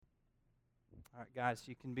All right, guys,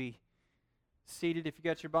 you can be seated. If you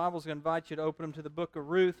got your Bibles, I'm going to invite you to open them to the book of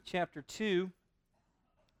Ruth, chapter 2.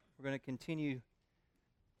 We're going to continue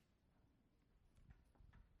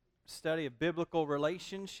study of biblical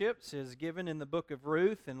relationships as given in the book of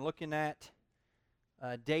Ruth, and looking at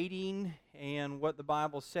dating and what the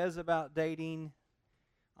Bible says about dating.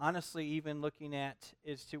 Honestly, even looking at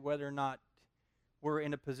as to whether or not we're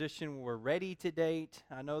in a position where we're ready to date.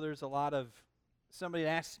 I know there's a lot of, somebody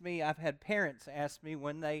asked me, I've had parents ask me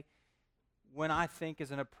when I think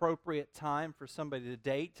is an appropriate time for somebody to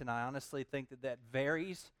date, and I honestly think that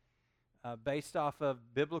varies based off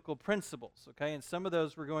of biblical principles, okay? And some of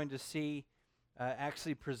those we're going to see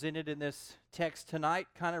actually presented in this text tonight,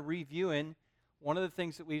 kind of reviewing. One of the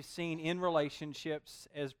things that we've seen in relationships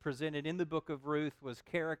as presented in the book of Ruth was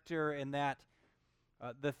character, and that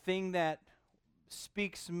the thing that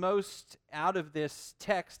speaks most out of this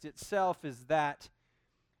text itself is that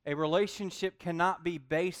a relationship cannot be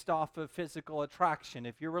based off of physical attraction.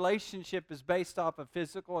 If your relationship is based off of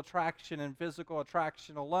physical attraction and physical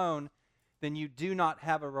attraction alone, then you do not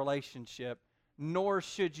have a relationship, nor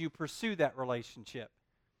should you pursue that relationship.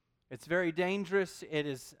 It's very dangerous.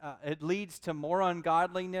 It leads to more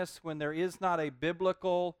ungodliness when there is not a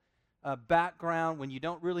biblical background, when you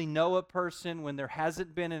don't really know a person, when there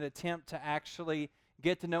hasn't been an attempt to actually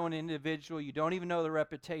get to know an individual. You don't even know the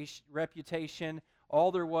reputation.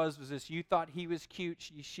 All there was this, you thought he was cute,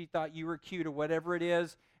 she thought you were cute, or whatever it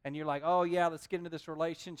is, and you're like, oh yeah, let's get into this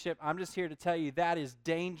relationship. I'm just here to tell you that is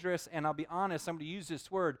dangerous, and I'll be honest, I'm going to use this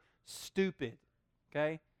word, stupid,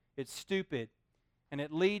 okay? It's stupid, and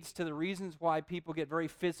it leads to the reasons why people get very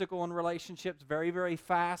physical in relationships very, very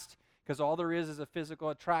fast, because all there is a physical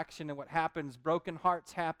attraction, and what happens, broken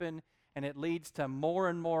hearts happen, and it leads to more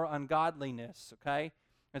and more ungodliness, okay?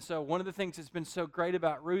 And so one of the things that's been so great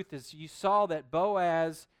about Ruth is you saw that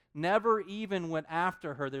Boaz never even went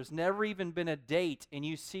after her. There's never even been a date, and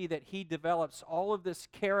you see that he develops all of this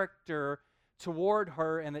character toward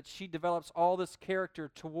her, and that she develops all this character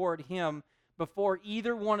toward him before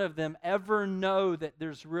either one of them ever know that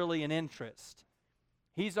there's really an interest.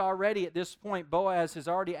 He's already, at this point, Boaz has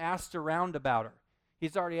already asked around about her.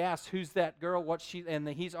 He's already asked, who's that girl, and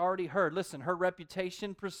he's already heard, listen, her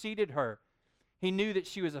reputation preceded her. He knew that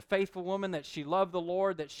she was a faithful woman, that she loved the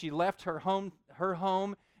Lord, that she left her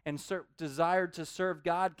home and desired to serve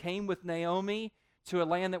God, came with Naomi to a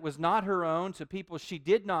land that was not her own, to people she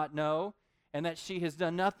did not know, and that she has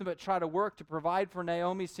done nothing but try to work to provide for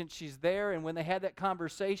Naomi since she's there. And when they had that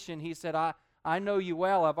conversation, he said, I know you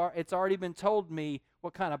well. It's already been told me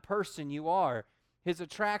what kind of person you are. His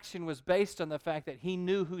attraction was based on the fact that he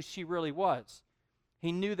knew who she really was.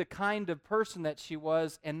 He knew the kind of person that she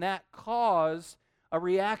was, and that caused a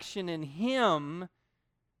reaction in him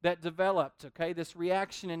that developed, okay? This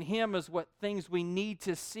reaction in him is what things we need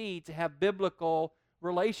to see to have biblical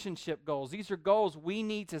relationship goals. These are goals we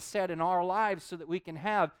need to set in our lives so that we can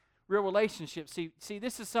have real relationships. See,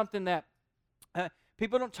 this is something that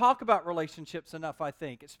people don't talk about relationships enough, I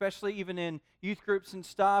think, especially even in youth groups and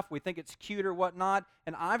stuff. We think it's cute or whatnot,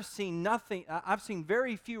 and I've seen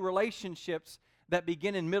very few relationships that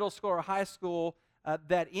begin in middle school or high school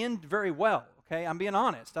that end very well, okay? I'm being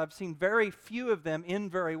honest. I've seen very few of them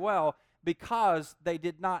end very well because they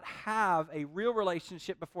did not have a real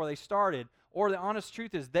relationship before they started, or the honest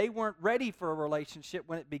truth is they weren't ready for a relationship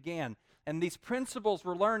when it began. And these principles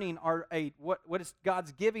we're learning are what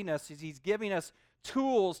God's giving us is He's giving us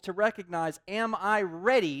tools to recognize, am I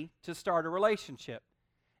ready to start a relationship?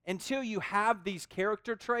 Until you have these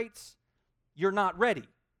character traits, you're not ready.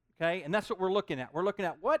 Okay, and that's what we're looking at. We're looking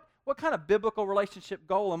at what kind of biblical relationship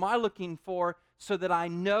goal am I looking for so that I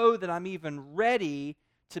know that I'm even ready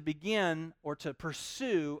to begin or to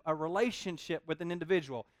pursue a relationship with an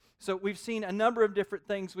individual. So we've seen a number of different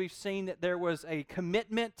things. We've seen that there was a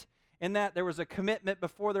commitment in that. There was a commitment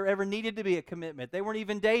before there ever needed to be a commitment. They weren't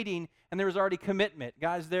even dating, and there was already commitment.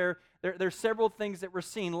 Guys, there's several things that we're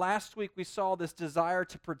seeing. Last week we saw this desire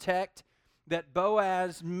to protect, that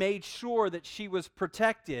Boaz made sure that she was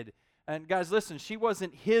protected. And guys, listen, she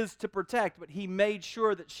wasn't his to protect, but he made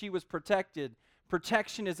sure that she was protected.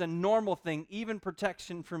 Protection is a normal thing, even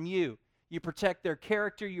protection from you. You protect their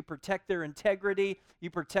character, you protect their integrity, you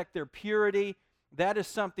protect their purity. That is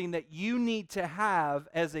something that you need to have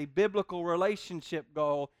as a biblical relationship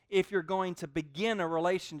goal if you're going to begin a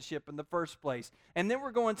relationship in the first place. And then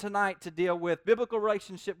we're going tonight to deal with biblical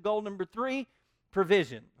relationship goal number 3,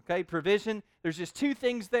 provision. Okay, provision. There's just 2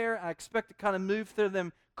 things there. I expect to kind of move through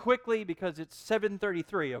them quickly because it's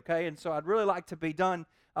 7:33, okay? And so I'd really like to be done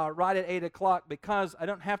right at 8 o'clock because I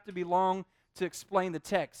don't have to be long to explain the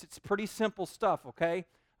text. It's pretty simple stuff, okay?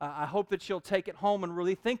 I hope that you'll take it home and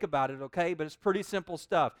really think about it, okay? But it's pretty simple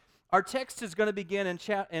stuff. Our text is going to begin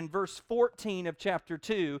in verse 14 of chapter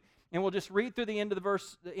 2, and we'll just read through the end of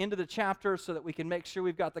the end of the chapter so that we can make sure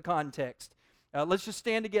we've got the context. Let's just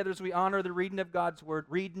stand together as we honor the reading of God's word.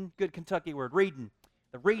 Reading, good Kentucky word, reading.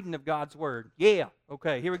 The reading of God's word. Yeah.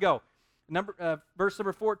 Okay, here we go. Verse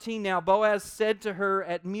number 14. Now Boaz said to her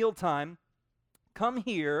at mealtime, "Come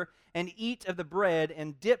here and eat of the bread,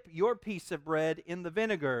 and dip your piece of bread in the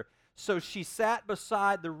vinegar." So she sat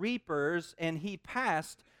beside the reapers, and he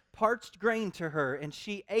passed parched grain to her, and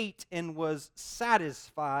she ate and was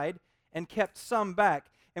satisfied, and kept some back.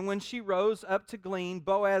 And when she rose up to glean,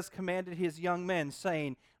 Boaz commanded his young men,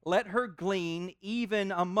 saying, "Let her glean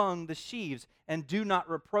even among the sheaves, and do not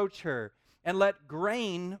reproach her. And let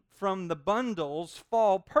grain from the bundles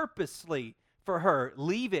fall purposely for her.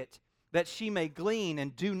 Leave it, that she may glean,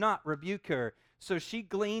 and do not rebuke her." So she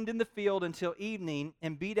gleaned in the field until evening,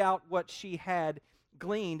 and beat out what she had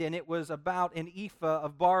gleaned, and it was about an ephah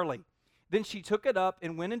of barley. Then she took it up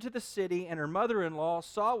and went into the city, and her mother-in-law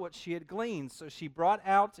saw what she had gleaned. So she brought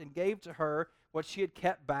out and gave to her what she had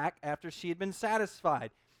kept back after she had been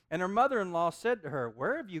satisfied. And her mother-in-law said to her,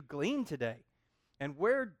 "Where have you gleaned today? And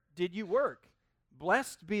where did you work?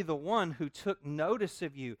 Blessed be the one who took notice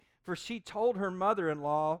of you." For she told her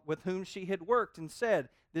mother-in-law with whom she had worked, and said,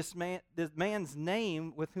 this man's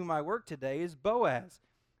name with whom I work today is Boaz."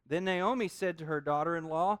 Then Naomi said to her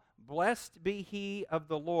daughter-in-law, "Blessed be he of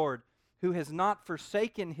the Lord, who has not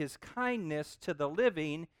forsaken his kindness to the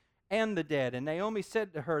living and the dead." And Naomi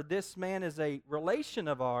said to her, "This man is a relation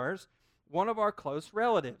of ours, one of our close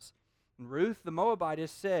relatives." And Ruth the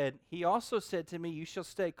Moabitess said, "He also said to me, 'You shall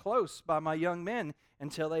stay close by my young men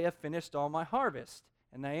until they have finished all my harvest.'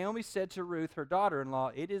 And Naomi said to Ruth, her daughter-in-law,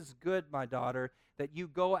 'It is good, my daughter, that you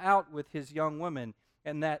go out with his young women,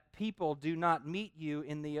 and that people do not meet you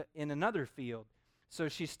in another field.' So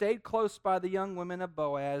she stayed close by the young women of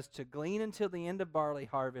Boaz to glean until the end of barley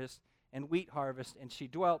harvest and wheat harvest, and she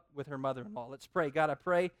dwelt with her mother-in-law." Let's pray. God, I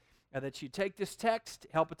pray that you take this text,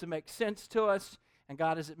 help it to make sense to us, and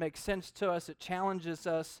God, as it makes sense to us, it challenges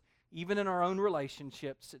us even in our own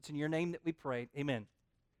relationships. It's in your name that we pray. Amen.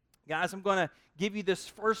 Guys, I'm going to give you this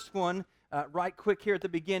first one right quick here at the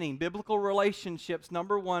beginning. Biblical relationships,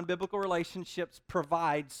 number one, biblical relationships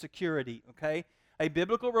provide security, okay? A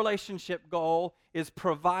biblical relationship goal is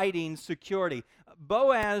providing security.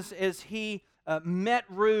 Boaz, as he met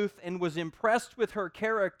Ruth and was impressed with her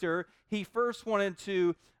character, he first wanted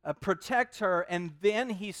to protect her, and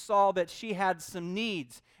then he saw that she had some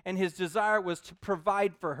needs, and his desire was to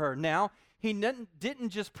provide for her. Now, he didn't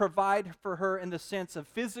just provide for her in the sense of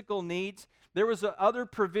physical needs. There was other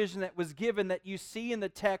provision that was given that you see in the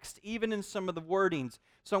text, even in some of the wordings.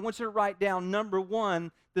 So I want you to write down, number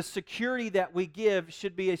one, the security that we give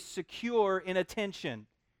should be secure in attention.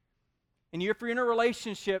 And if you're in a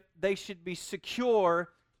relationship, they should be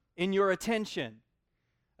secure in your attention.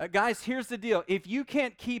 Guys, here's the deal. If you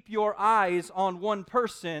can't keep your eyes on one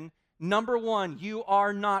person, number one, you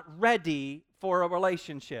are not ready for a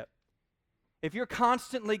relationship. If you're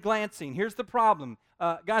constantly glancing, here's the problem.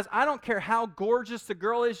 Guys, I don't care how gorgeous the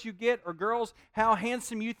girl is you get, or girls, how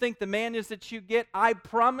handsome you think the man is that you get. I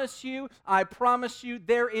promise you,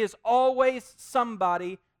 there is always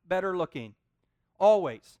somebody better looking.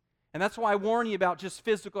 Always. And that's why I warn you about just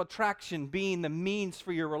physical attraction being the means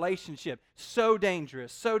for your relationship. So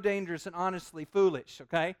dangerous and honestly foolish,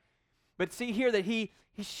 okay? But see here that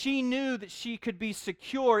she knew that she could be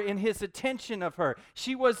secure in his attention of her.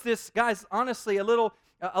 She was this, guys, honestly, a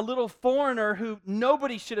little foreigner who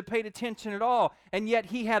nobody should have paid attention at all. And yet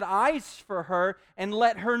he had eyes for her and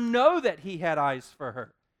let her know that he had eyes for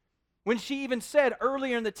her. When she even said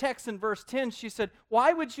earlier in the text in verse 10, she said,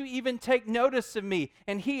 "Why would you even take notice of me?"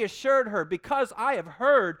 And he assured her, "Because I have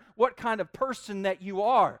heard what kind of person that you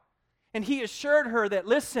are." And he assured her that,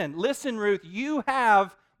 listen, Ruth, you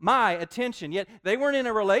have my attention. Yet they weren't in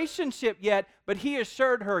a relationship yet, but he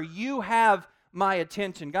assured her, "You have my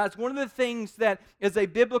attention." Guys, one of the things that is a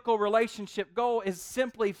biblical relationship goal is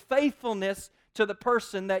simply faithfulness to the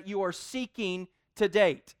person that you are seeking to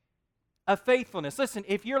date. A faithfulness. Listen,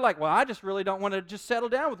 if you're like, "Well, I just really don't want to just settle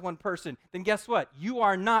down with one person," then guess what? You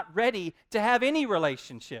are not ready to have any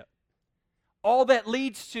relationship. All that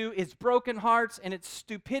leads to is broken hearts and it's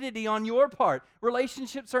stupidity on your part.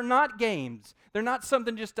 Relationships are not games. They're not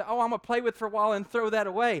something just to, I'm going to play with for a while and throw that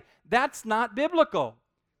away. That's not biblical.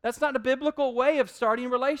 That's not a biblical way of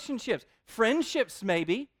starting relationships. Friendships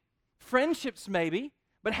maybe,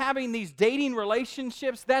 but having these dating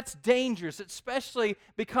relationships, that's dangerous, especially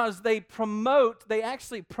because they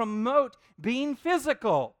actually promote being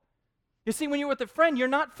physical. You see, when you're with a friend, you're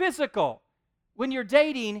not physical. When you're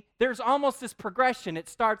dating, there's almost this progression. It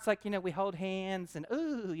starts like, we hold hands and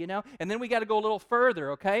ooh, and then we got to go a little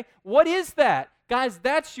further, okay? What is that? Guys,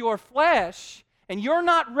 that's your flesh, and you're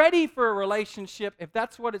not ready for a relationship if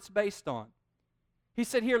that's what it's based on. He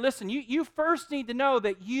said, here, listen, you first need to know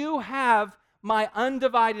that you have my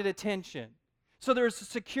undivided attention. So there's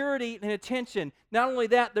security and attention. Not only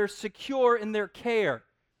that, they're secure in their care.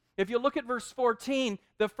 If you look at verse 14,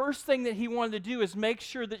 the first thing that he wanted to do is make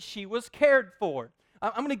sure that she was cared for.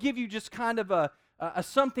 I'm going to give you just kind of a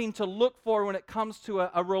something to look for when it comes to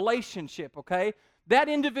a relationship, okay? That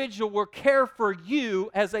individual will care for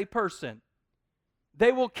you as a person.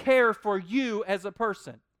 They will care for you as a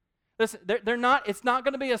person. Listen, it's not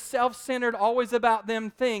going to be a self-centered, always about them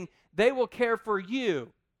thing. They will care for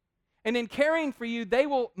you. And in caring for you, they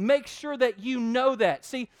will make sure that you know that.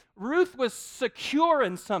 See, Ruth was secure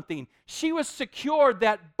in something. She was secure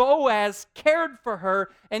that Boaz cared for her,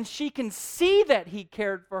 and she can see that he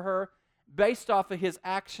cared for her based off of his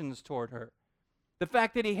actions toward her. The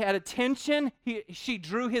fact that he had attention, she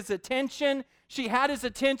drew his attention. She had his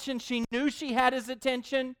attention. She knew she had his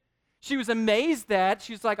attention. She was amazed that.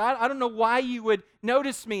 She's like, I don't know why you would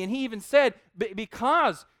notice me. And he even said,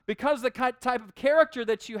 because the type of character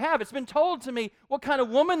that you have. It's been told to me what kind of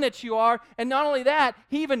woman that you are. And not only that,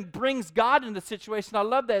 he even brings God into the situation. I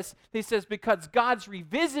love this. He says, because God's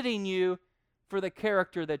revisiting you for the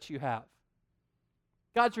character that you have.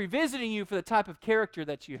 God's revisiting you for the type of character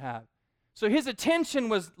that you have. So his attention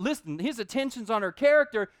was, listen, his attention's on her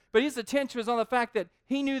character, but his attention was on the fact that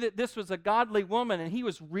he knew that this was a godly woman, and he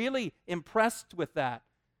was really impressed with that.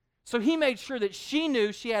 So he made sure that she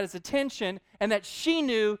knew she had his attention and that she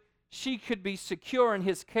knew she could be secure in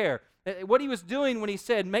his care. What he was doing when he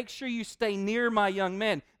said, make sure you stay near my young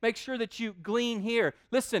men. Make sure that you glean here.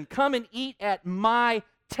 Listen, come and eat at my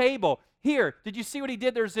table. Here, did you see what he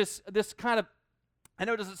did? There's this kind of, I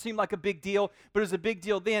know it doesn't seem like a big deal, but it was a big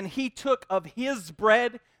deal then. He took of his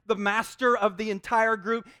bread, the master of the entire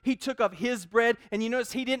group. He took of his bread, and you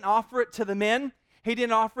notice he didn't offer it to the men. He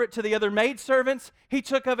didn't offer it to the other maidservants. He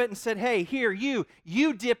took of it and said, hey, here, you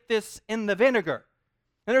dip this in the vinegar.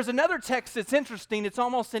 And there's another text that's interesting. It's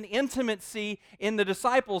almost an intimacy in the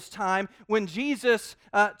disciples' time when Jesus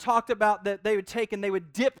talked about that they would take and they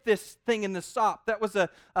would dip this thing in the sop. That was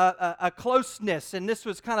a closeness, and this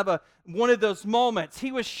was kind of one of those moments.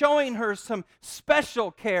 He was showing her some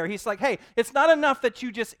special care. He's like, hey, it's not enough that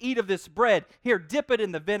you just eat of this bread. Here, dip it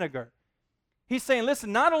in the vinegar. He's saying,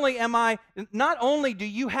 listen, not only do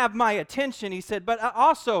you have my attention, he said, but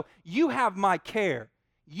also you have my care.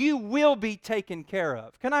 You will be taken care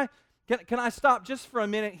of. Can I stop just for a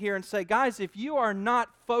minute here and say, guys, if you are not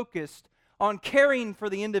focused on caring for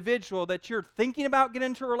the individual that you're thinking about getting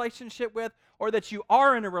into a relationship with or that you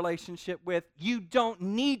are in a relationship with, you don't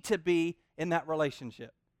need to be in that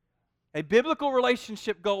relationship. A biblical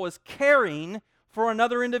relationship goal is caring for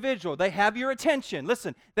another individual. They have your attention.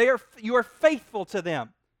 Listen, you are faithful to them.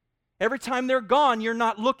 Every time they're gone, you're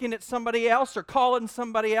not looking at somebody else or calling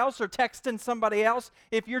somebody else or texting somebody else.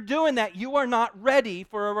 If you're doing that, you are not ready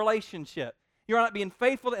for a relationship. You're not being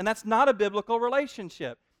faithful, and that's not a biblical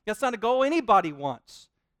relationship. That's not a goal anybody wants.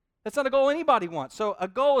 That's not a goal anybody wants. So a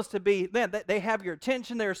goal is to be, man, they have your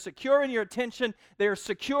attention. They're secure in your attention. They're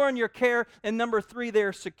secure in your care. And number 3,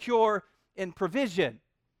 they're secure in provision.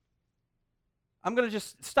 I'm going to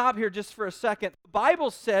just stop here just for a second. The Bible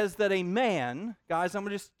says that a man, guys, I'm going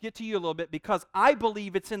to just get to you a little bit because I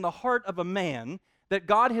believe it's in the heart of a man that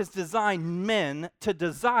God has designed men to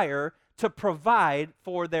desire to provide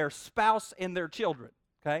for their spouse and their children,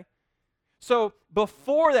 okay? So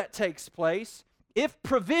before that takes place, if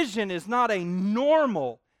provision is not a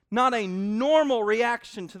normal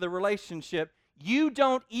reaction to the relationship, you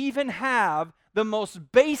don't even have the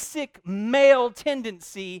most basic male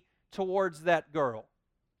tendency towards that girl.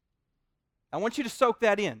 I want you to soak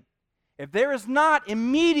that in. If there is not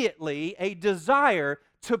immediately a desire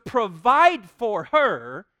to provide for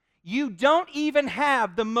her, you don't even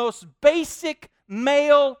have the most basic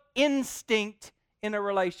male instinct in a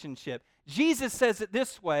relationship. Jesus says it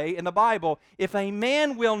this way in the Bible, if a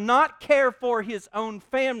man will not care for his own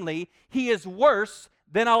family, he is worse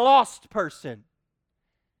than a lost person.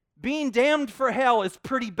 Being damned for hell is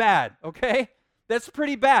pretty bad, okay? That's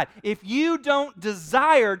pretty bad. If you don't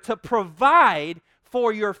desire to provide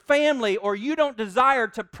for your family or you don't desire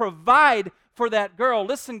to provide for that girl,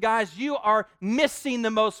 listen, guys, you are missing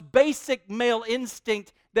the most basic male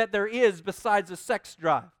instinct that there is besides a sex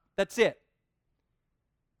drive. That's it.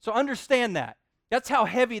 So understand that. That's how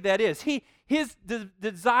heavy that is. His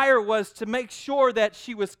desire was to make sure that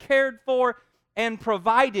she was cared for and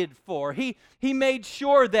provided for. He made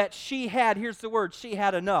sure that she had, here's the word, she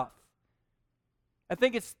had enough. I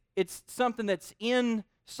think it's something that's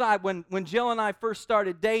inside. When Jill and I first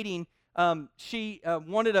started dating, she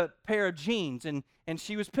wanted a pair of jeans, and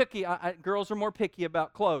she was picky. Girls are more picky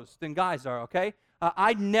about clothes than guys are, okay?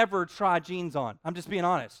 I'd never try jeans on. I'm just being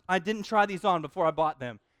honest. I didn't try these on before I bought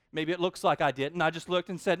them. Maybe it looks like I did, and I just looked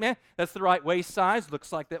and said, man, that's the right waist size.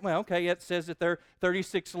 Looks like that. Well, okay, it says that they're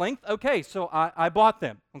 36 length. Okay, so I bought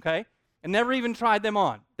them, okay? And never even tried them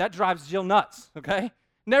on. That drives Jill nuts, okay?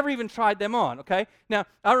 Never even tried them on, okay? Now,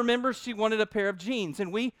 I remember she wanted a pair of jeans,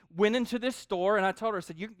 and we went into this store, and I told her, I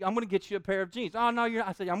said, I'm going to get you a pair of jeans. Oh, no, you're not.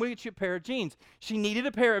 I said, I'm going to get you a pair of jeans. She needed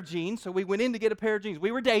a pair of jeans, so we went in to get a pair of jeans.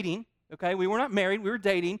 We were dating, okay? We were not married. We were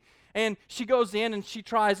dating, and she goes in, and she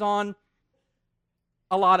tries on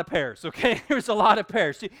a lot of pairs, okay? There's a lot of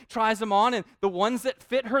pairs. She tries them on, and the ones that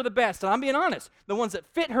fit her the best, and I'm being honest, the ones that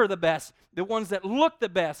fit her the best, the ones that looked the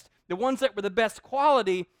best, the ones that were the best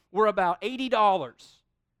quality were about $80.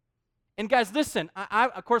 And guys, listen,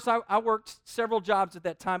 of course, I worked several jobs at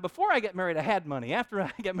that time. Before I got married, I had money. After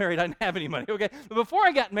I got married, I didn't have any money, okay? But before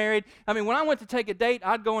I got married, I mean, when I went to take a date,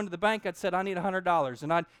 I'd go into the bank, I'd said, I need $100.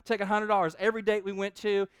 And I'd take $100 every date we went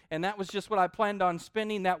to, and that was just what I planned on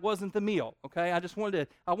spending. That wasn't the meal, okay?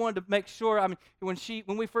 I wanted to make sure, I mean,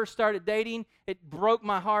 when we first started dating, it broke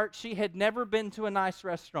my heart. She had never been to a nice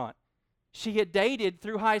restaurant. She had dated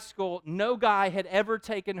through high school. No guy had ever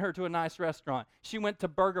taken her to a nice restaurant. She went to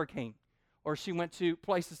Burger King, or she went to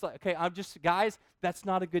places like, okay, guys, that's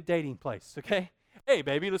not a good dating place, okay? Hey,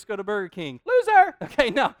 baby, let's go to Burger King. Loser! Okay,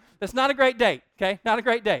 no, that's not a great date, okay? Not a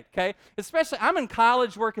great date, okay? Especially, I'm in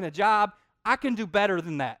college working a job. I can do better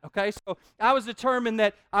than that, okay? So I was determined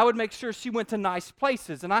that I would make sure she went to nice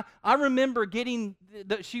places. And I remember getting,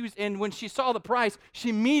 and when she saw the price, she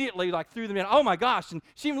immediately threw them in. Oh my gosh, and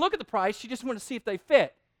she didn't look at the price, she just wanted to see if they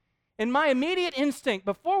fit. And my immediate instinct,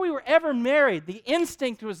 before we were ever married, the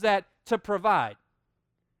instinct was that to provide.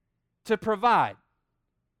 To provide.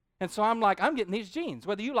 And so I'm like, I'm getting these jeans,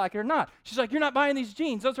 whether you like it or not. She's like, you're not buying these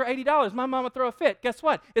jeans. Those are $80. My mom would throw a fit. Guess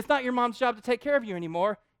what? It's not your mom's job to take care of you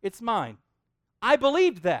anymore. It's mine. I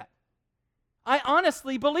believed that. I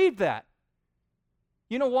honestly believed that.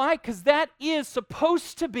 You know why? Because that is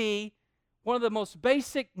supposed to be one of the most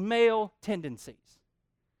basic male tendencies,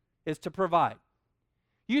 is to provide.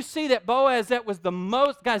 You see that Boaz, that was the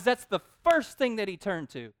most, guys, that's the first thing that he turned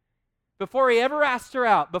to. Before he ever asked her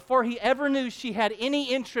out, before he ever knew she had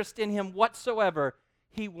any interest in him whatsoever,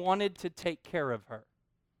 he wanted to take care of her,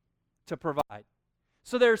 to provide.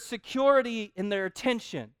 So there's security in their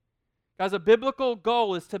attention. Guys, a biblical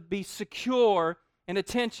goal is to be secure in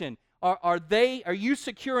attention. Are you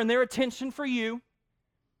secure in their attention for you?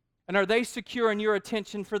 And are they secure in your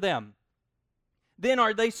attention for them? Then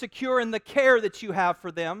are they secure in the care that you have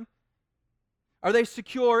for them? Are they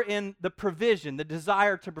secure in the provision, the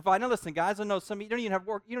desire to provide? Now listen, guys, I know some of you don't even have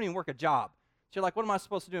work, you don't even work a job. So you're like, what am I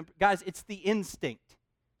supposed to do? Guys, it's the instinct.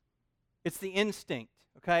 It's the instinct,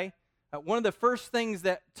 okay? One of the first things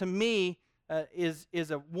that, to me,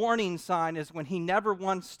 is a warning sign is when he never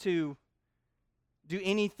wants to do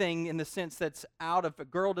anything in the sense that's out of, a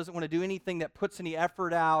girl doesn't want to do anything that puts any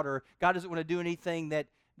effort out, or God doesn't want to do anything that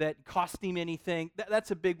costs him anything. That's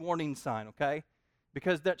a big warning sign, okay?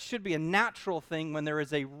 Because that should be a natural thing when there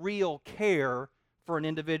is a real care for an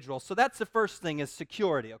individual. So that's the first thing, is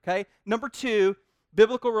security, okay? Number two,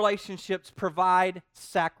 biblical relationships provide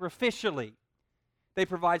sacrificially. They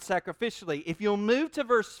provide sacrificially. If you'll move to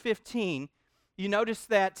verse 15, you notice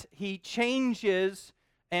that he changes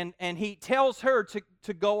and he tells her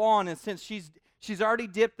to go on. And since she's already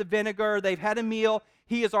dipped the vinegar, they've had a meal,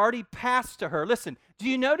 he has already passed to her. Listen, do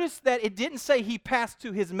you notice that it didn't say he passed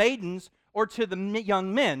to his maidens or to the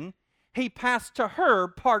young men? He passed to her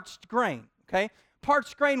parched grain, okay?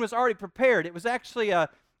 Parched grain was already prepared. It was actually,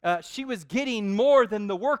 she was getting more than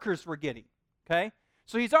the workers were getting, okay?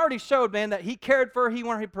 So he's already showed, man, that he cared for her, he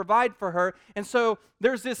wanted to provide for her. And so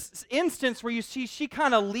there's this instance where you see she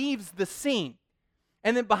kind of leaves the scene.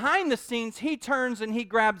 And then behind the scenes, he turns and he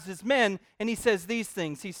grabs his men and he says these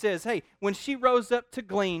things. He says, hey, when she rose up to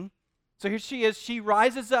glean, so here she is, she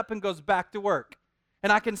rises up and goes back to work.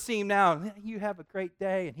 And I can see him now, you have a great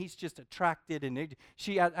day, and he's just attracted, and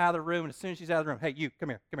she out of the room, and as soon as she's out of the room, hey, you, come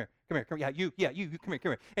here, you, come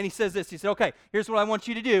here. And he says this, he said, okay, here's what I want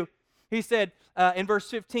you to do. He said in verse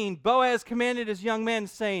 15, Boaz commanded his young men,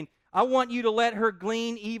 saying, I want you to let her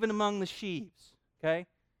glean even among the sheaves, okay?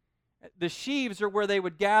 The sheaves are where they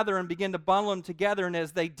would gather and begin to bundle them together, and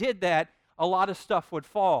as they did that, a lot of stuff would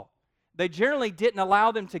fall. They generally didn't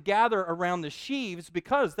allow them to gather around the sheaves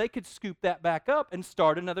because they could scoop that back up and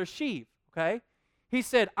start another sheaf, okay? He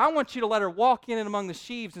said, I want you to let her walk in and among the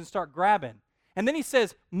sheaves and start grabbing. And then he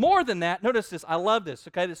says, more than that, notice this, I love this,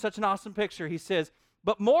 okay? It's such an awesome picture. He says,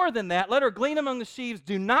 but more than that, let her glean among the sheaves,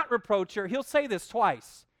 do not reproach her. He'll say this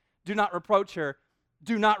twice. Do not reproach her.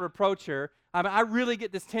 Do not reproach her. I mean, I really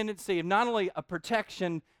get this tendency of not only a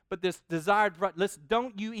protection, but this desire, listen,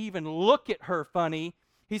 don't you even look at her funny.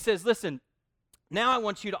 He says, listen, now I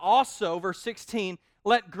want you to also, verse 16,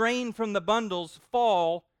 let grain from the bundles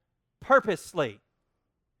fall purposely.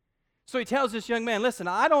 So he tells this young man, listen,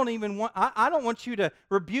 I don't want you to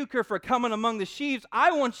rebuke her for coming among the sheaves.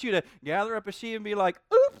 I want you to gather up a sheaf and be like,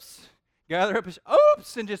 oops, gather up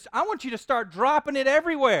oops, and I want you to start dropping it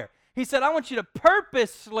everywhere. He said, I want you to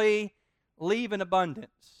purposely leave in abundance.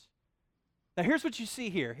 Now here's what you see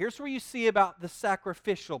here. Here's where you see about the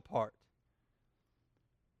sacrificial part.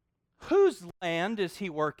 Whose land is he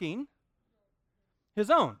working? His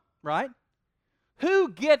own, right? Who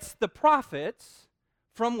gets the profits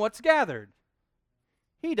from what's gathered?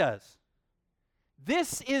 He does.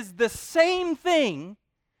 This is the same thing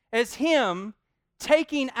as him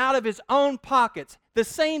taking out of his own pockets. The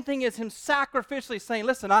same thing as him sacrificially saying,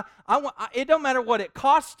 listen, it don't matter what it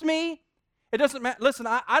costs me. It doesn't matter. Listen,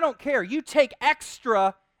 I don't care. You take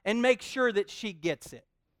extra and make sure that she gets it.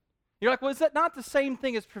 You're like, well, is that not the same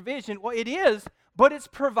thing as provision? Well, it is, but it's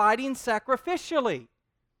providing sacrificially.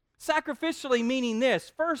 Sacrificially meaning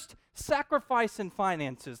this. First, sacrifice in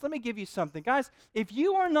finances. Let me give you something. Guys, if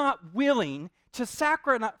you are not willing to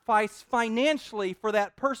sacrifice financially for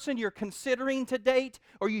that person you're considering to date,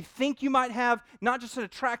 or you think you might have not just an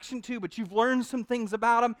attraction to, but you've learned some things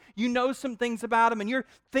about them, you know some things about them, and you're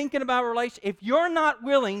thinking about a relationship, if you're not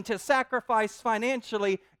willing to sacrifice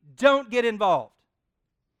financially, don't get involved.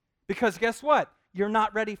 Because guess what? You're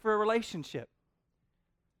not ready for a relationship.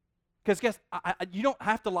 Because you don't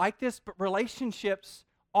have to like this, but relationships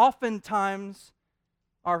oftentimes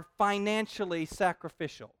are financially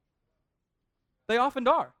sacrificial. They often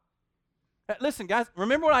are. Listen, guys,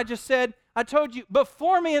 remember what I just said? I told you,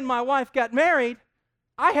 before me and my wife got married,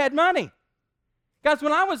 I had money. Guys,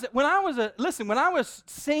 when I was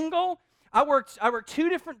single, I worked two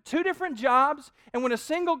different jobs, and when a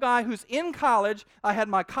single guy who's in college, I had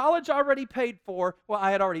my college already paid for. Well,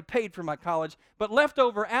 I had already paid for my college, but left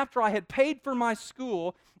over after I had paid for my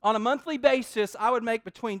school, on a monthly basis, I would make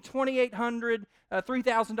between $2,800,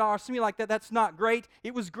 $3,000, something like that. That's not great.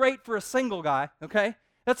 It was great for a single guy, okay?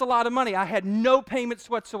 That's a lot of money. I had no payments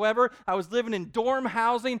whatsoever. I was living in dorm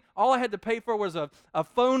housing. All I had to pay for was a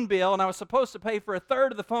phone bill, and I was supposed to pay for a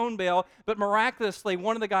third of the phone bill, but miraculously,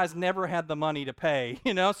 one of the guys never had the money to pay,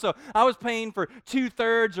 So I was paying for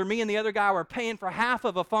 2/3, or me and the other guy were paying for half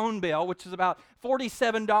of a phone bill, which is about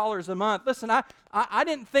 $47 a month. Listen, I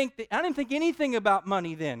didn't think anything about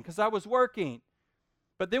money then because I was working.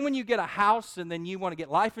 But then when you get a house and then you want to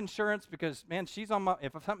get life insurance because, man,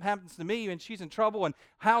 if something happens to me and she's in trouble, and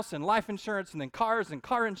house and life insurance and then cars and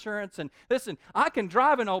car insurance. And listen, I can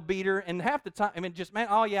drive an old beater, and half the time, I'm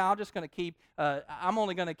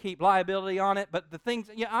only going to keep liability on it. But the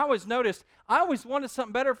things, I always noticed, I always wanted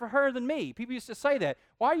something better for her than me. People used to say that.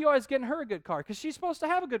 Why are you always getting her a good car? Because she's supposed to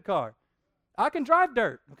have a good car. I can drive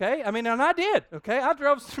dirt, okay? And I did, okay? I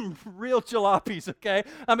drove some real jalopies, okay?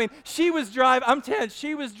 She was driving, I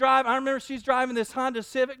remember she's driving this Honda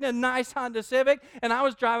Civic, a nice Honda Civic, and I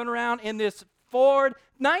was driving around in this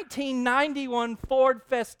 1991 Ford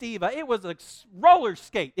Festiva. It was a roller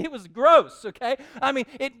skate. It was gross, okay?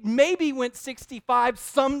 It maybe went 65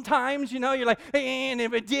 sometimes, you're like, and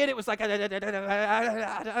if it did, it was like,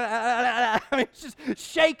 it's just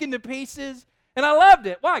shaking to pieces. And I loved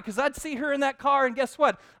it. Why? Because I'd see her in that car, and guess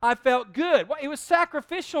what? I felt good. Well, it was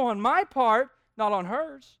sacrificial on my part, not on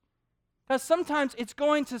hers. Because sometimes it's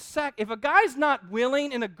going to if a guy's not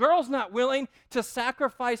willing and a girl's not willing to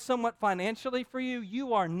sacrifice somewhat financially for you,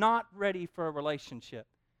 you are not ready for a relationship.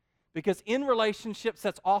 Because in relationships,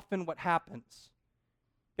 that's often what happens.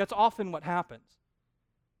 That's often what happens.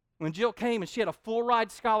 When Jill came and she had a full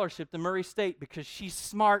ride scholarship to Murray State because she's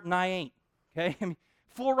smart and I ain't. Okay?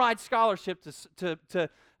 Full ride scholarship to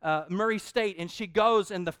Murray State, and she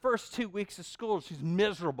goes, and the first 2 weeks of school, she's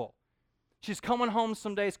miserable. She's coming home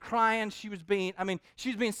some days crying. She was being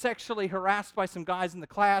sexually harassed by some guys in the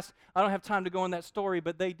class. I don't have time to go in that story,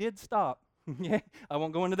 but they did stop. Yeah, I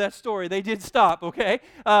won't go into that story. They did stop, okay?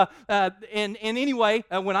 And anyway,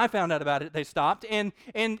 when I found out about it, they stopped. And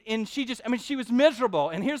she was miserable.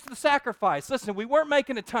 And here's the sacrifice. Listen, we weren't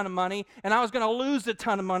making a ton of money, and I was going to lose a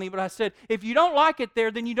ton of money. But I said, if you don't like it there,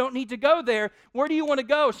 then you don't need to go there. Where do you want to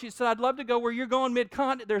go? She said, I'd love to go where you're going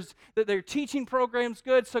mid-continent. Their teaching program's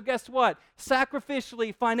good. So guess what?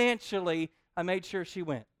 Sacrificially, financially, I made sure she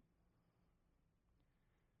went.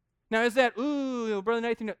 Now, is that, ooh, Brother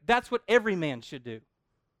Nathan? No, that's what every man should do.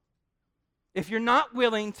 If you're not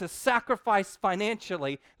willing to sacrifice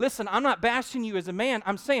financially, listen, I'm not bashing you as a man.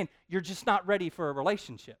 I'm saying you're just not ready for a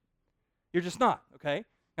relationship. You're just not, okay?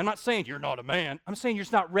 I'm not saying you're not a man. I'm saying you're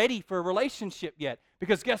just not ready for a relationship yet.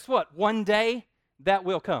 Because guess what? One day, that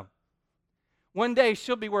will come. One day,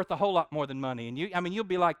 she'll be worth a whole lot more than money. And you'll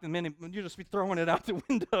be like the minute, you'll just be throwing it out the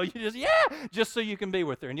window. You just so you can be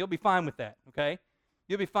with her. And you'll be fine with that, okay?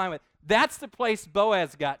 You'll be fine with it. That's the place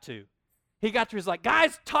Boaz got to. He got to, he's like,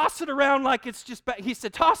 guys, toss it around like it's just, he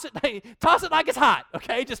said, toss it like it's hot,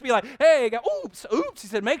 okay? Just be like, hey, oops. He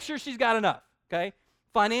said, make sure she's got enough, okay?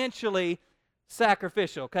 Financially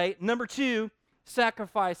sacrificial, okay? Number 2,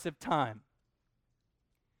 sacrifice of time.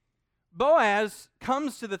 Boaz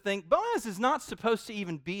comes to the thing, Boaz is not supposed to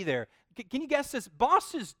even be there. Can you guess this?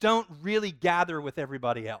 Bosses don't really gather with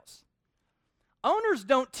everybody else. Owners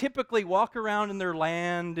don't typically walk around in their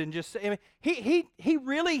land and just say, he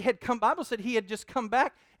really had come, Bible said he had just come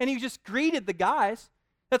back and he just greeted the guys.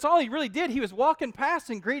 That's all he really did. He was walking past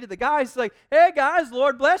and greeted the guys. He's like, hey guys,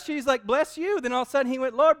 Lord bless you. He's like, bless you. Then all of a sudden he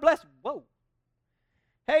went, Lord bless you. Whoa.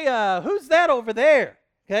 Hey, who's that over there?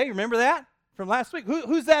 Okay, remember that from last week?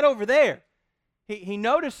 Who's that over there? He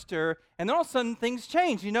noticed her, and then all of a sudden things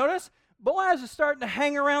changed. You notice? Boaz is starting to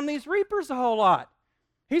hang around these reapers a whole lot.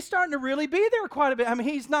 He's starting to really be there quite a bit. I mean,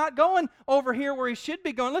 he's not going over here where he should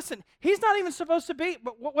be going. Listen, he's not even supposed to be,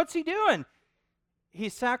 but what's he doing?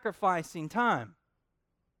 He's sacrificing time.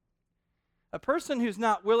 A person who's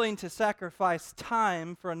not willing to sacrifice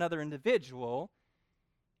time for another individual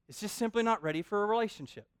is just simply not ready for a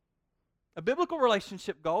relationship. A biblical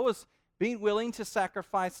relationship goal is being willing to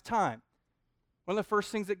sacrifice time. One of the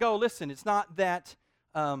first things that go, listen, it's not that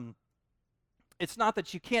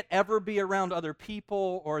you can't ever be around other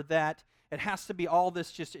people or that it has to be all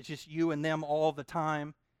this, it's just you and them all the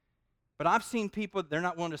time. But I've seen people, they're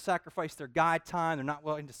not willing to sacrifice their guide time, they're not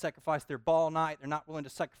willing to sacrifice their ball night, they're not willing to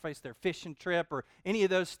sacrifice their fishing trip or any of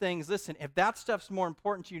those things. Listen, if that stuff's more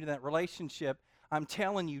important to you than that relationship, I'm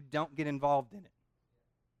telling you, don't get involved in it.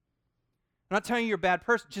 I'm not telling you you're a bad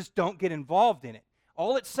person, just don't get involved in it.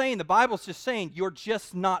 All it's saying, the Bible's just saying, you're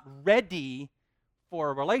just not ready for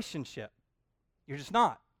a relationship. You're just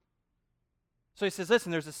not. So he says,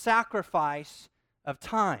 listen, there's a sacrifice of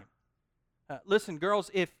time. Listen,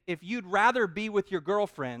 girls, if you'd rather be with your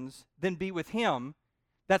girlfriends than be with him,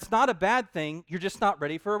 that's not a bad thing. You're just not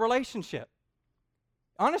ready for a relationship.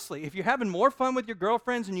 Honestly, if you're having more fun with your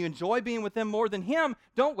girlfriends and you enjoy being with them more than him,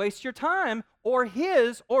 don't waste your time or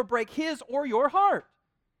his or break his or your heart.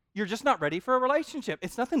 You're just not ready for a relationship.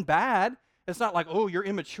 It's nothing bad. It's not like, oh, you're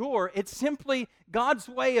immature. It's simply God's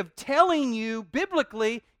way of telling you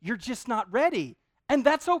biblically, you're just not ready. And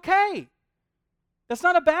that's okay. That's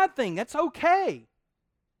not a bad thing. That's okay.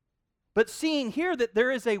 But seeing here that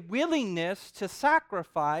there is a willingness to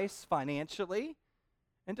sacrifice financially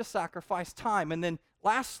and to sacrifice time. And then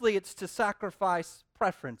lastly, it's to sacrifice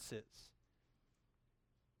preferences.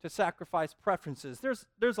 To sacrifice preferences.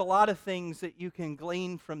 There's a lot of things that you can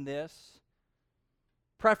glean from this.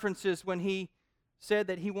 Preferences, when he said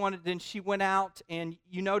that he wanted, then she went out, and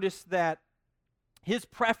you notice that his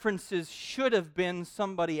preferences should have been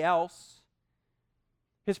somebody else.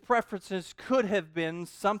 His preferences could have been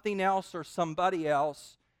something else or somebody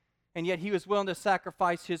else, and yet he was willing to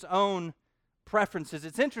sacrifice his own preferences.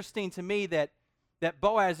 It's interesting to me that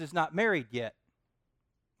Boaz is not married yet.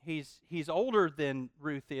 He's older than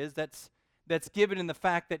Ruth is. That's given in the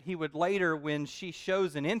fact that he would later, when she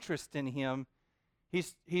shows an interest in him,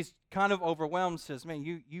 he's kind of overwhelmed, says, man,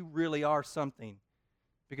 you really are something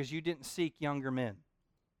because you didn't seek younger men.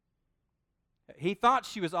 He thought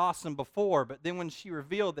she was awesome before, but then when she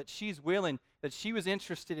revealed that she's willing, that she was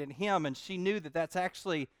interested in him, and she knew that that's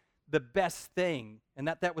actually the best thing, and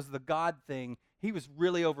that was the God thing, he was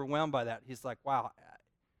really overwhelmed by that. He's like, wow,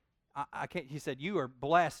 I can't. He said, you are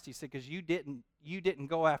blessed. He said, because you didn't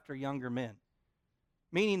go after younger men,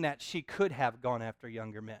 meaning that she could have gone after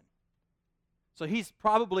younger men. So he's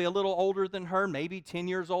probably a little older than her, maybe 10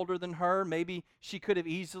 years older than her. Maybe she could have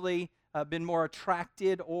easily been more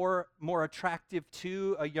attracted or more attractive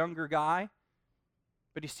to a younger guy.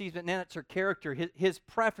 But he sees that that's her character, his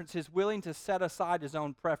preference, his willing to set aside his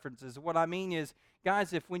own preferences. What I mean is,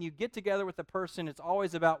 guys, if when you get together with a person, it's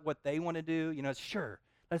always about what they want to do, sure,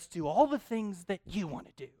 let's do all the things that you want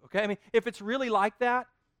to do, okay? I mean, if it's really like that,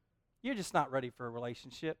 you're just not ready for a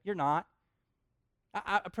relationship. You're not.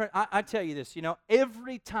 I tell you this,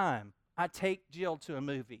 every time I take Jill to a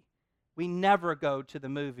movie, we never go to the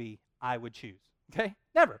movie I would choose, okay?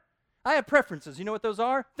 Never. I have preferences. You know what those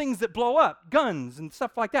are? Things that blow up, guns and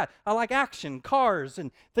stuff like that. I like action, cars,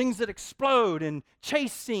 and things that explode, and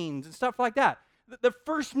chase scenes and stuff like that. The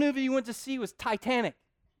first movie you went to see was Titanic,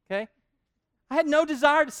 okay? I had no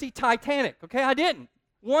desire to see Titanic, okay? I didn't.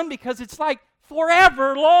 One, because it's like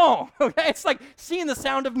forever long, okay? It's like seeing The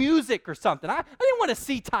Sound of Music or something. I didn't want to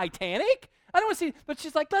see Titanic. I don't want to see, but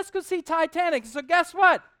she's like, let's go see Titanic. So guess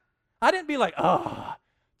what? I didn't be like, oh,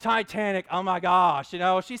 Titanic, oh my gosh, you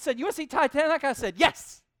know. She said, you want to see Titanic? I said,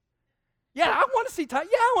 yes. Yeah, I want to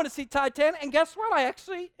see Titanic. And guess what? I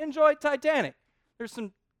actually enjoyed Titanic.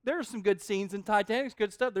 There are some good scenes in Titanic. It's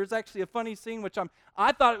good stuff. There's actually a funny scene, which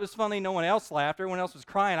I thought it was funny. No one else laughed. Everyone else was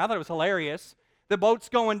crying. I thought it was hilarious. The boat's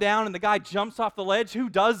going down, and the guy jumps off the ledge. Who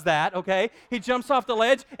does that, okay? He jumps off the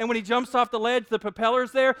ledge, and when he jumps off the ledge, the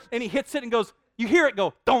propeller's there, and he hits it and goes, you hear it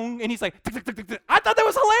go, dong, and he's like, tick, tick, tick, tick, tick. I thought that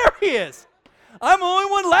was hilarious. I'm the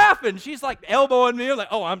only one laughing. She's like elbowing me. I'm like,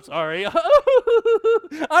 oh, I'm sorry.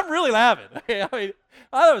 I'm really laughing. I mean,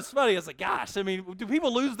 I thought it was funny. I was like, gosh, I mean, do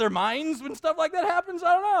people lose their minds when stuff like that happens?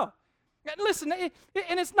 I don't know. Listen, and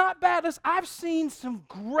it's not bad. Listen, I've seen some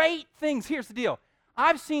great things. Here's the deal.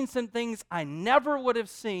 I've seen some things I never would have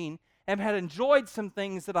seen and had enjoyed some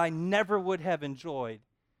things that I never would have enjoyed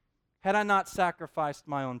had I not sacrificed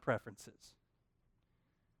my own preferences.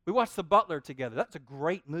 We watched The Butler together. That's a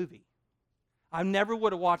great movie. I never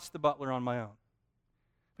would have watched The Butler on my own.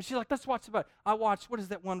 But she's like, let's watch The Butler. I watched, what is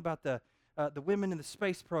that one about the women in the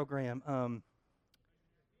space program?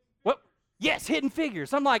 What? Yes, Hidden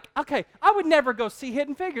Figures. I'm like, okay, I would never go see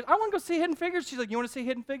Hidden Figures. I want to go see Hidden Figures. She's like, you want to see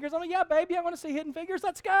Hidden Figures? I'm like, yeah, baby, I want to see Hidden Figures.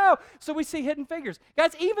 Let's go. So we see Hidden Figures.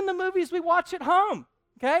 Guys, even the movies we watch at home,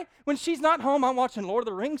 okay? When she's not home, I'm watching Lord of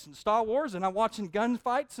the Rings and Star Wars, and I'm watching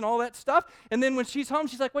gunfights and all that stuff. And then when she's home,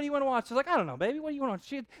 she's like, what do you want to watch? She's like, I don't know, baby. What do you want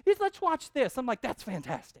to watch? Let's watch this. I'm like, that's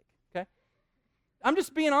fantastic, okay? I'm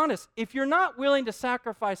just being honest. If you're not willing to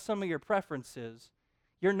sacrifice some of your preferences,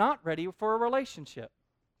 you're not ready for a relationship,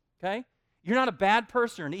 okay? You're not a bad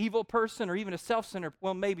person or an evil person or even a self-centered,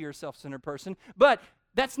 well, maybe you're a self-centered person, but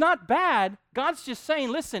that's not bad. God's just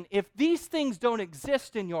saying, listen, if these things don't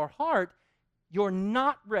exist in your heart, you're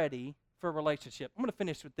not ready for a relationship. I'm going to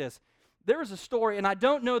finish with this. There is a story, and I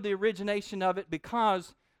don't know the origination of it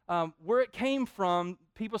because where it came from,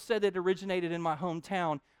 people said that it originated in my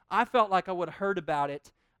hometown. I felt like I would have heard about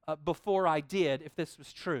it before I did if this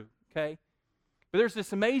was true, okay? But there's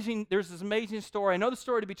this amazing story. I know the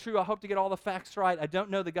story to be true. I hope to get all the facts right. I don't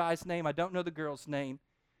know the guy's name. I don't know the girl's name.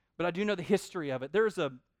 But I do know the history of it. There's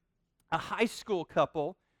a high school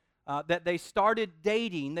couple that they started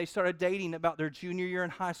dating. They started dating about their junior year in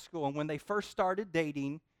high school. And when they first started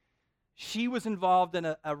dating, she was involved in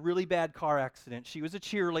a really bad car accident. She was a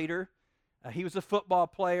cheerleader. He was a football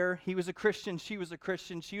player. He was a Christian. She was a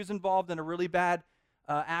Christian. She was involved in a really bad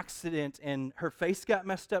accident, and her face got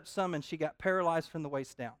messed up some, and she got paralyzed from the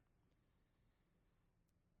waist down.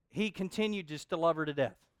 He continued just to love her to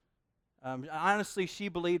death. Honestly, she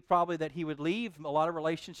believed probably that he would leave. A lot of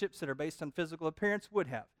relationships that are based on physical appearance would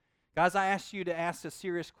have. Guys, I ask you to ask a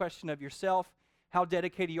serious question of yourself, how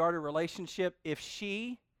dedicated you are to a relationship. If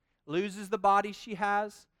she loses the body she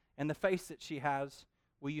has and the face that she has,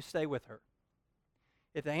 will you stay with her?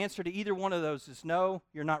 If the answer to either one of those is no,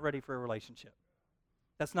 you're not ready for a relationship.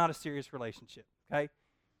 That's not a serious relationship, okay?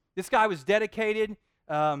 This guy was dedicated.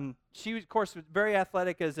 She, of course, was very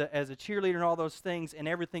athletic as a cheerleader and all those things, and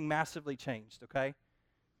everything massively changed, okay?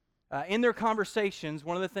 In their conversations,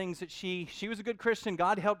 one of the things that she was a good Christian.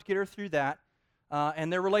 God helped get her through that,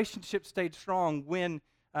 and their relationship stayed strong. When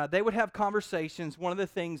they would have conversations, one of the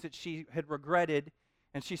things that she had regretted,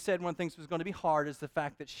 and she said one of the things that was going to be hard, is the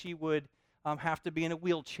fact that she would have to be in a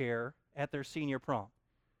wheelchair at their senior prom.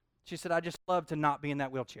 She said, I just love to not be in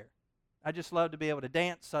that wheelchair. I just love to be able to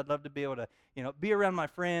dance. I'd love to be able to, be around my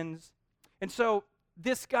friends. And so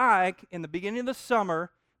this guy, in the beginning of the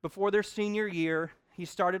summer, before their senior year, he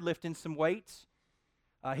started lifting some weights.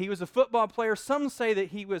 He was a football player. Some say that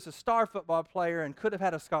he was a star football player and could have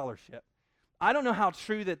had a scholarship. I don't know how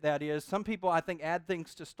true that is. Some people, I think, add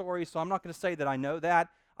things to stories, so I'm not going to say that I know that.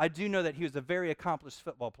 I do know that he was a very accomplished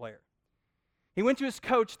football player. He went to his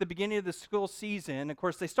coach at the beginning of the school season. Of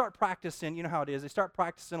course, they start practicing. You know how it is. They start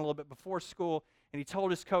practicing a little bit before school. And he told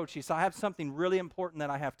his coach, he said, I have something really important that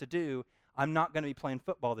I have to do. I'm not going to be playing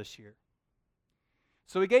football this year.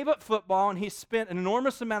 So he gave up football, and he spent an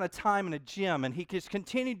enormous amount of time in a gym. And he just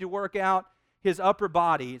continued to work out his upper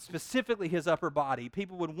body, specifically his upper body.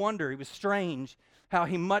 People would wonder, it was strange, how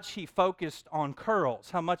much he focused on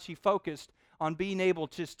curls, how much he focused on being able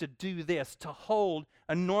just to do this, to hold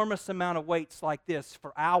enormous amount of weights like this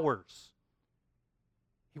for hours.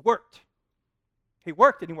 He worked. He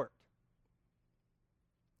worked and he worked.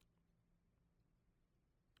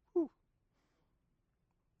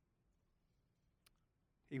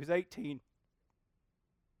 He was 18.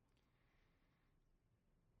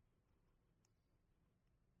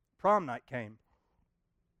 Prom night came.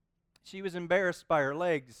 She was embarrassed by her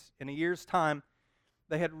legs. In a year's time,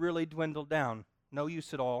 they had really dwindled down. No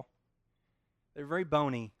use at all. They were very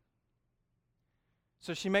bony.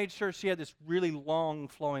 So she made sure she had this really long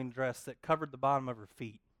flowing dress that covered the bottom of her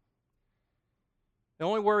feet. The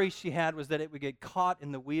only worry she had was that it would get caught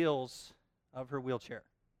in the wheels of her wheelchair.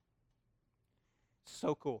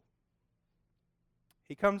 So cool.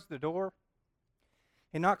 He comes to the door.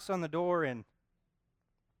 He knocks on the door, and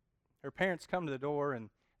her parents come to the door, and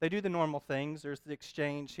they do the normal things. There's the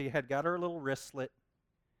exchange. He had got her a little wristlet.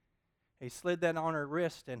 He slid that on her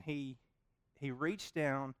wrist, and he reached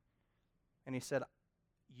down, and he said,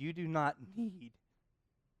 "You do not need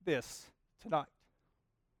this tonight."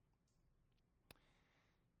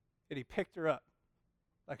 And he picked her up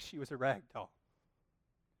like she was a rag doll.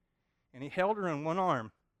 And he held her in one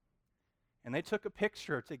arm, and they took a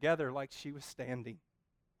picture together like she was standing.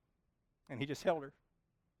 And he just held her.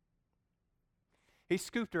 He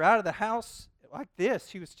scooped her out of the house like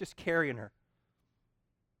this. He was just carrying her.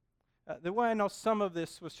 The way I know some of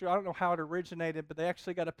this was true, I don't know how it originated, but they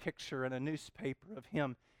actually got a picture in a newspaper of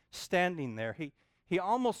him standing there. He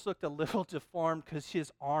almost looked a little deformed because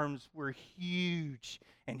his arms were huge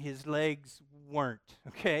and his legs weren't,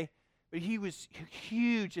 okay? But he was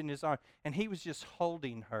huge in his arm, and he was just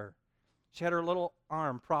holding her. She had her little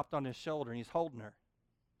arm propped on his shoulder, and he's holding her.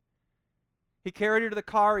 He carried her to the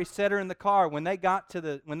car. He set her in the car. When they got to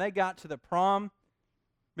the prom,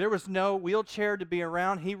 there was no wheelchair to be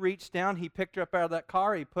around. He reached down. He picked her up out of that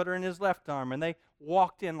car. He put her in his left arm, and they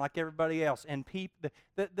walked in like everybody else. And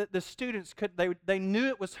the students they knew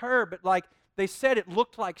it was her, but like they said, it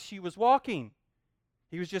looked like she was walking.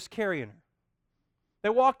 He was just carrying her. They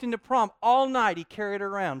walked into prom all night. He carried her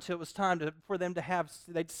around until it was time for them to have.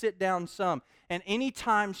 They'd sit down some, and any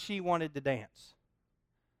time she wanted to dance,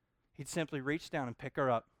 he'd simply reach down and pick her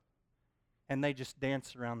up, and they just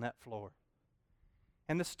danced around that floor.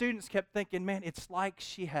 And the students kept thinking, man, it's like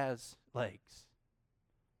she has legs.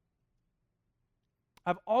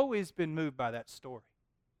 I've always been moved by that story.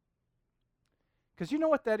 Because you know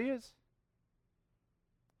what that is?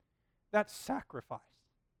 That's sacrifice.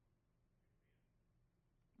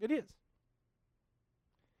 It is.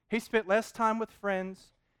 He spent less time with friends,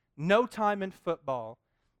 no time in football,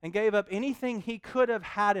 and gave up anything he could have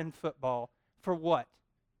had in football for what?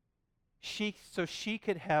 So she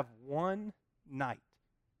could have one night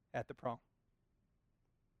at the prom.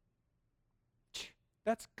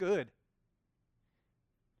 That's good.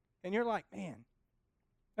 And you're like, man,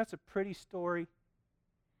 that's a pretty story,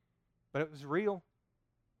 but it was real.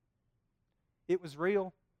 It was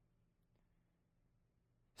real.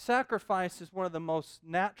 Sacrifice is one of the most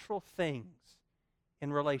natural things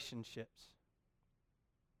in relationships.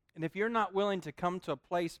 And if you're not willing to come to a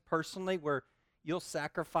place personally where you'll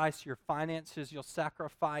sacrifice your finances, you'll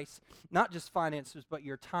sacrifice not just finances, but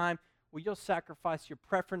your time, where you'll sacrifice your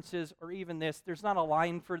preferences, or even this, there's not a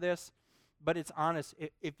line for this, but it's honest.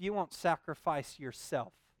 If you won't sacrifice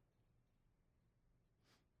yourself,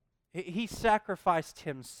 he sacrificed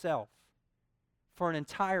himself for an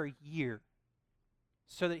entire year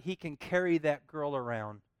so that he can carry that girl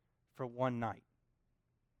around for one night.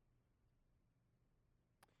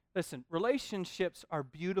 Listen, relationships are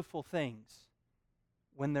beautiful things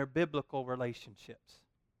when they're biblical relationships.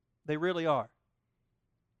 They really are.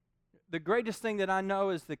 The greatest thing that I know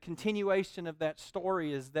is the continuation of that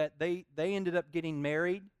story is that they ended up getting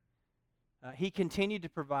married. He continued to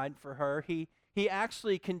provide for her. He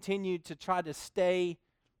actually continued to try to stay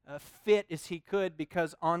fit as he could,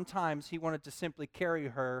 because on times he wanted to simply carry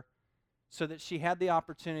her so that she had the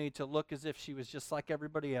opportunity to look as if she was just like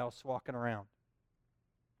everybody else walking around.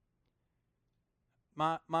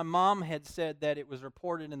 My mom had said that it was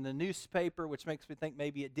reported in the newspaper, which makes me think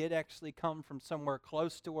maybe it did actually come from somewhere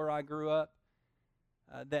close to where I grew up,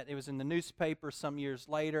 that it was in the newspaper some years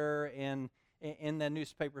later, and in the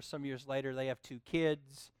newspaper some years later they have 2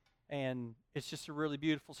 kids, and it's just a really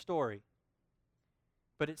beautiful story.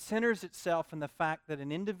 But it centers itself in the fact that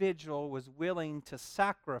an individual was willing to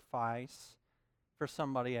sacrifice for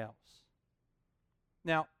somebody else.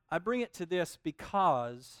 Now, I bring it to this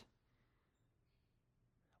because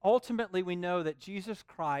ultimately we know that Jesus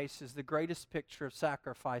Christ is the greatest picture of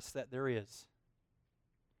sacrifice that there is.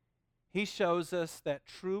 He shows us that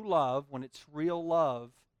true love, when it's real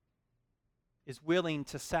love, is willing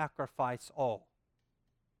to sacrifice all.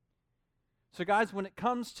 So guys, when it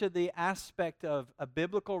comes to the aspect of a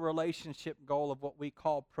biblical relationship goal of what we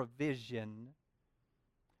call provision,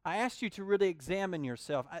 I asked you to really examine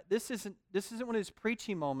yourself. This isn't one of his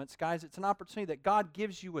preaching moments, guys. It's an opportunity that God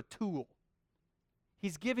gives you a tool.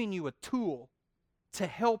 He's giving you a tool to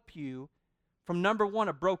help you from, number one,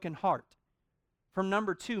 a broken heart. From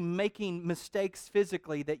number two, making mistakes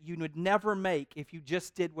physically that you would never make if you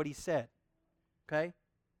just did what he said. Okay?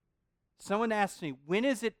 Someone asked me, when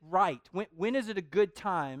is it right? When is it a good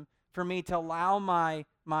time for me to allow my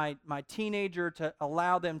teenager to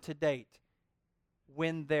allow them to date?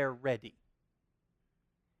 When they're ready.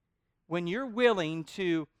 When you're willing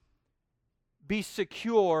to be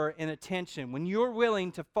secure in attention, when you're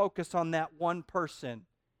willing to focus on that one person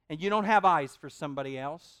and you don't have eyes for somebody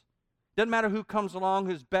else, doesn't matter who comes along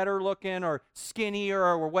who's better looking or skinnier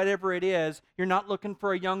or whatever it is, you're not looking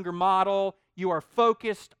for a younger model, you are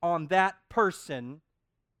focused on that person.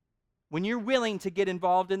 When you're willing to get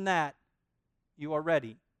involved in that, you are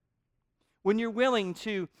ready. When you're willing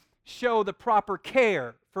to show the proper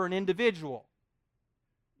care for an individual,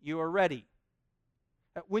 you are ready.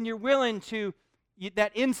 When you're willing to,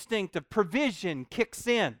 that instinct of provision kicks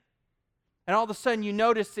in, and all of a sudden you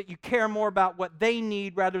notice that you care more about what they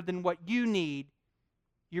need rather than what you need,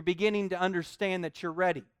 you're beginning to understand that you're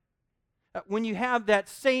ready. When you have that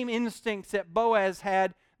same instincts that Boaz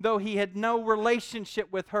had, though he had no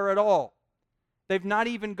relationship with her at all. They've not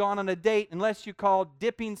even gone on a date unless you call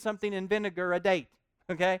dipping something in vinegar a date,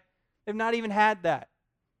 okay? They've not even had that.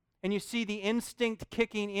 And you see the instinct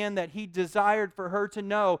kicking in that he desired for her to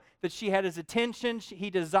know that she had his attention. He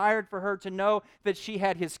desired for her to know that she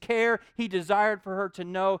had his care. He desired for her to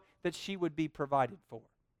know that she would be provided for.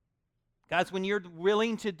 Guys, when you're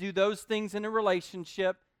willing to do those things in a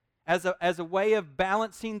relationship as a way of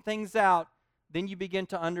balancing things out, then you begin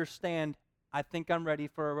to understand, I think I'm ready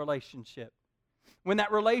for a relationship. When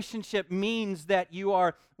that relationship means that you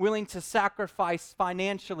are willing to sacrifice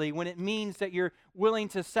financially, when it means that you're willing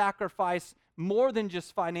to sacrifice more than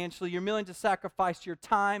just financially, you're willing to sacrifice your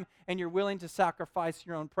time and you're willing to sacrifice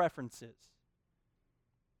your own preferences.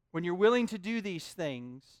 When you're willing to do these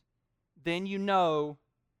things, then you know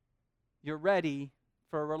you're ready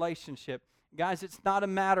for a relationship. Guys, it's not a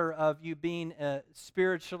matter of you being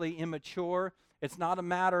spiritually immature. It's not a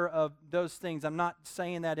matter of those things. I'm not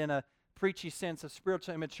saying that in a preachy sense of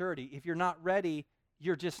spiritual immaturity. If you're not ready,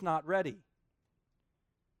 you're just not ready.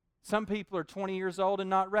 Some people are 20 years old and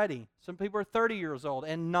not ready. Some people are 30 years old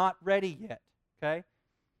and not ready yet, okay?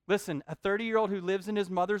 Listen, a 30-year-old who lives in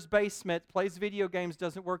his mother's basement, plays video games,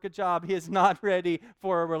 doesn't work a job, he is not ready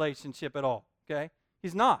for a relationship at all, okay?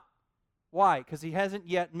 He's not. Why? Because he hasn't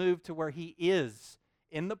yet moved to where he is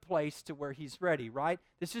in the place to where he's ready, right?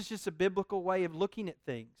 This is just a biblical way of looking at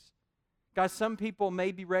things. Guys, some people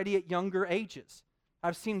may be ready at younger ages.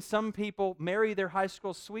 I've seen some people marry their high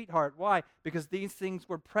school sweetheart. Why? Because these things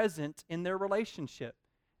were present in their relationship.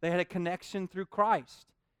 They had a connection through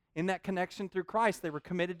Christ. In that connection through Christ, they were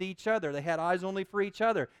committed to each other. They had eyes only for each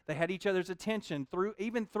other. They had each other's attention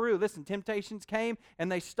even through, listen, temptations came and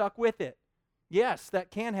they stuck with it. Yes, that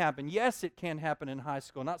can happen. Yes, it can happen in high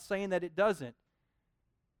school. Not saying that it doesn't.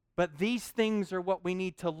 But these things are what we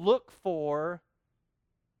need to look for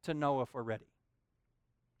to know if we're ready.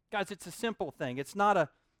 Guys, it's a simple thing. It's not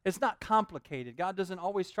complicated. God doesn't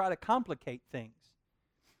always try to complicate things.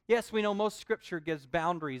 Yes, we know most Scripture gives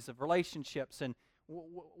boundaries of relationships, and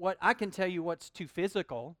what I can tell you what's too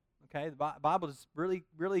physical. Okay, the Bible just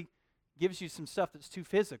really gives you some stuff that's too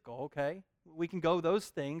physical. Okay, we can go those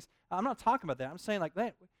things. I'm not talking about that. I'm saying like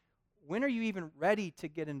that. When are you even ready to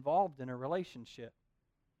get involved in a relationship?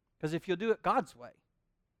 Because if you'll do it God's way,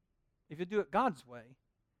 you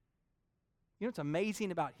know what's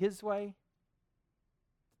amazing about His way?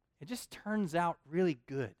 It just turns out really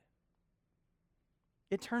good.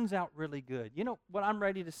 It turns out really good. You know, what I'm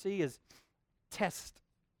ready to see is test.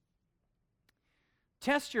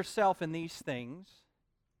 Test yourself in these things,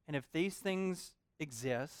 and if these things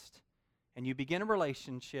exist, and you begin a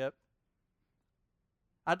relationship,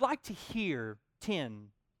 I'd like to hear 10,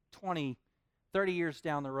 20, 30 years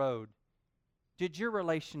down the road, did your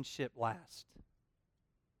relationship last?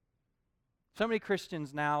 So many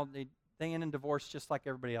Christians now, they end in divorce just like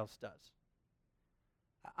everybody else does.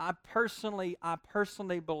 I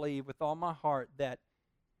personally believe with all my heart that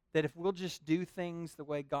if we'll just do things the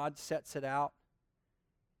way God sets it out,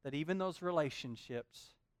 that even those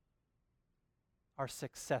relationships are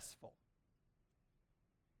successful.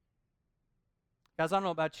 Guys, I don't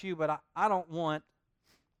know about you, but I don't want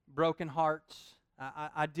broken hearts.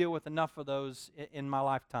 I deal with enough of those in my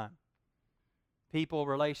lifetime. People,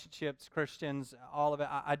 relationships, Christians, all of it.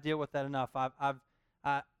 I deal with that enough.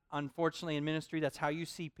 Unfortunately, in ministry, that's how you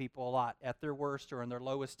see people a lot, at their worst or in their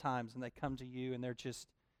lowest times, and they come to you and they're just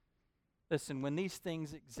Listen, when these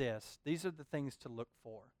things exist, these are the things to look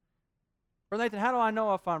for. Brother Nathan, how do I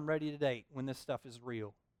know if I'm ready to date when this stuff is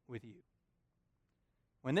real with you?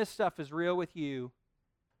 When this stuff is real with you,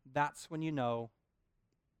 that's when you know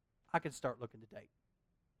I can start looking to date.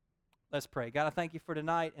 Let's pray. God, I thank you for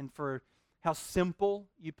tonight and for how simple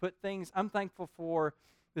you put things. I'm thankful for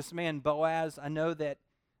this man Boaz. I know that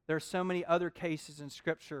there are so many other cases in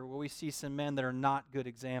Scripture where we see some men that are not good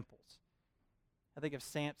examples. I think of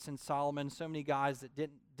Samson, Solomon, so many guys that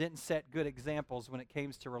didn't set good examples when it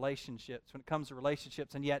comes to relationships.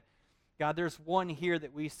 And yet, God, there's one here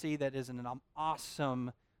that we see that is an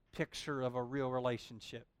awesome picture of a real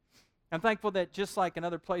relationship. I'm thankful that just like in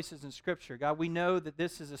other places in Scripture, God, we know that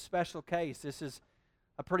this is a special case. This is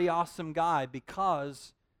a pretty awesome guy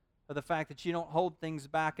because of the fact that you don't hold things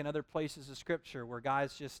back in other places of Scripture where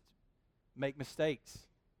guys just make mistakes.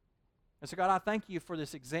 And so, God, I thank you for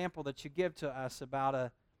this example that you give to us about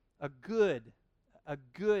a good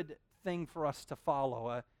thing for us to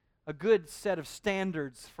follow, a good set of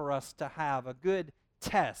standards for us to have, a good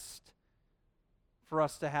test for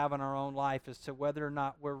us to have in our own life as to whether or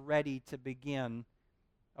not we're ready to begin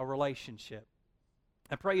a relationship.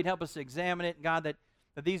 I pray you'd help us to examine it, God, that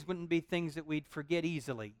these wouldn't be things that we'd forget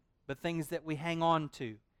easily, but things that we hang on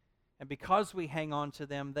to. And because we hang on to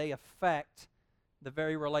them, they affect the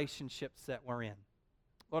very relationships that we're in.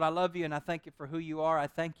 Lord, I love you and I thank you for who you are. I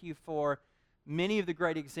thank you for many of the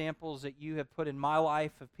great examples that you have put in my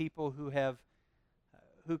life of people who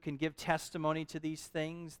can give testimony to these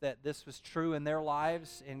things, that this was true in their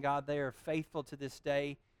lives, and God, they are faithful to this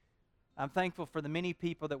day. I'm thankful for the many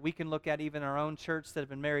people that we can look at even in our own church that have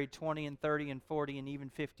been married 20 and 30 and 40 and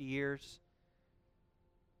even 50 years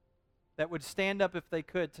that would stand up if they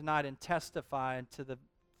could tonight and testify to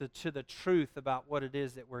the truth about what it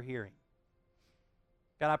is that we're hearing.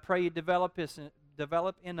 God, I pray you develop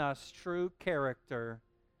in us true character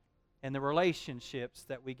and the relationships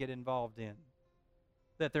that we get involved in.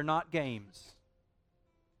 That they're not games,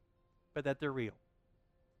 but that they're real.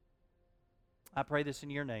 I pray this in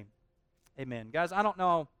your name. Amen. Guys, I don't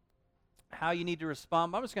know how you need to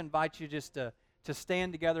respond, but I'm just going to invite you just to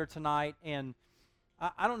stand together tonight, and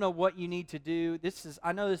I don't know what you need to do.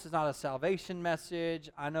 I know this is not a salvation message.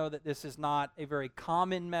 I know that this is not a very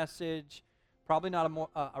common message, probably not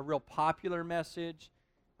a real popular message.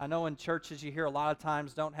 I know in churches you hear a lot of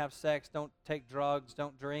times, don't have sex, don't take drugs,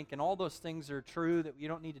 don't drink, and all those things are true, that you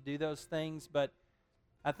don't need to do those things, but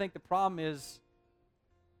I think the problem is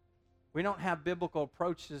we don't have biblical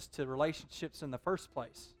approaches to relationships in the first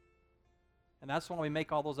place, and that's why we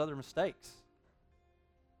make all those other mistakes.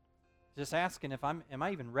 Just asking am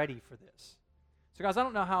I even ready for this? So guys, I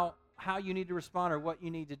don't know how you need to respond or what you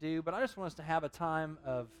need to do, but I just want us to have a time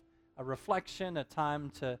of a reflection, a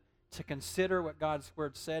time to consider what God's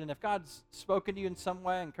Word said. And if God's spoken to you in some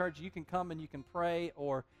way, I encourage you can come and you can pray.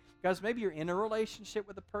 Or, guys, maybe you're in a relationship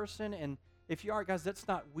with a person, and if you are, guys, that's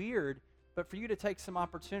not weird, but for you to take some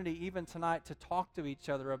opportunity even tonight to talk to each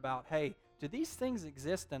other about, hey, do these things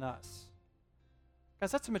exist in us?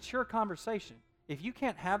 Guys, that's a mature conversation. If you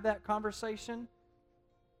can't have that conversation,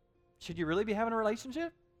 should you really be having a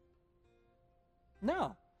relationship?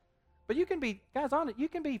 No. But you can be, guys, on it, you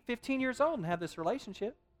can be 15 years old and have this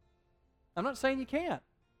relationship. I'm not saying you can't,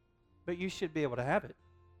 but you should be able to have it.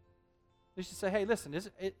 You should say, hey, listen, is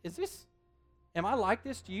this, am I like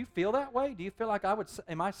this? Do you feel that way? Do you feel like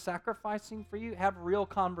am I sacrificing for you? Have real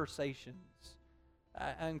conversations.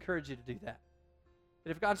 I encourage you to do that. But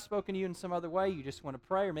if God's spoken to you in some other way, you just want to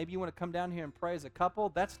pray, or maybe you want to come down here and pray as a couple,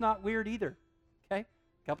 that's not weird either, okay?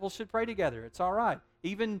 Couples should pray together. It's all right.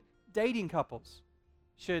 Even dating couples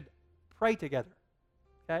should pray together,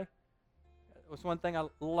 okay? It was one thing I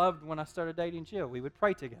loved when I started dating Jill. We would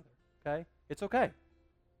pray together, okay? It's okay,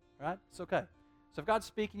 right? It's okay. So if God's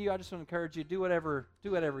speaking to you, I just want to encourage you, do whatever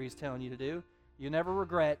He's telling you to do. You never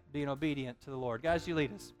regret being obedient to the Lord. Guys, you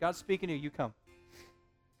lead us. If God's speaking to you, you come.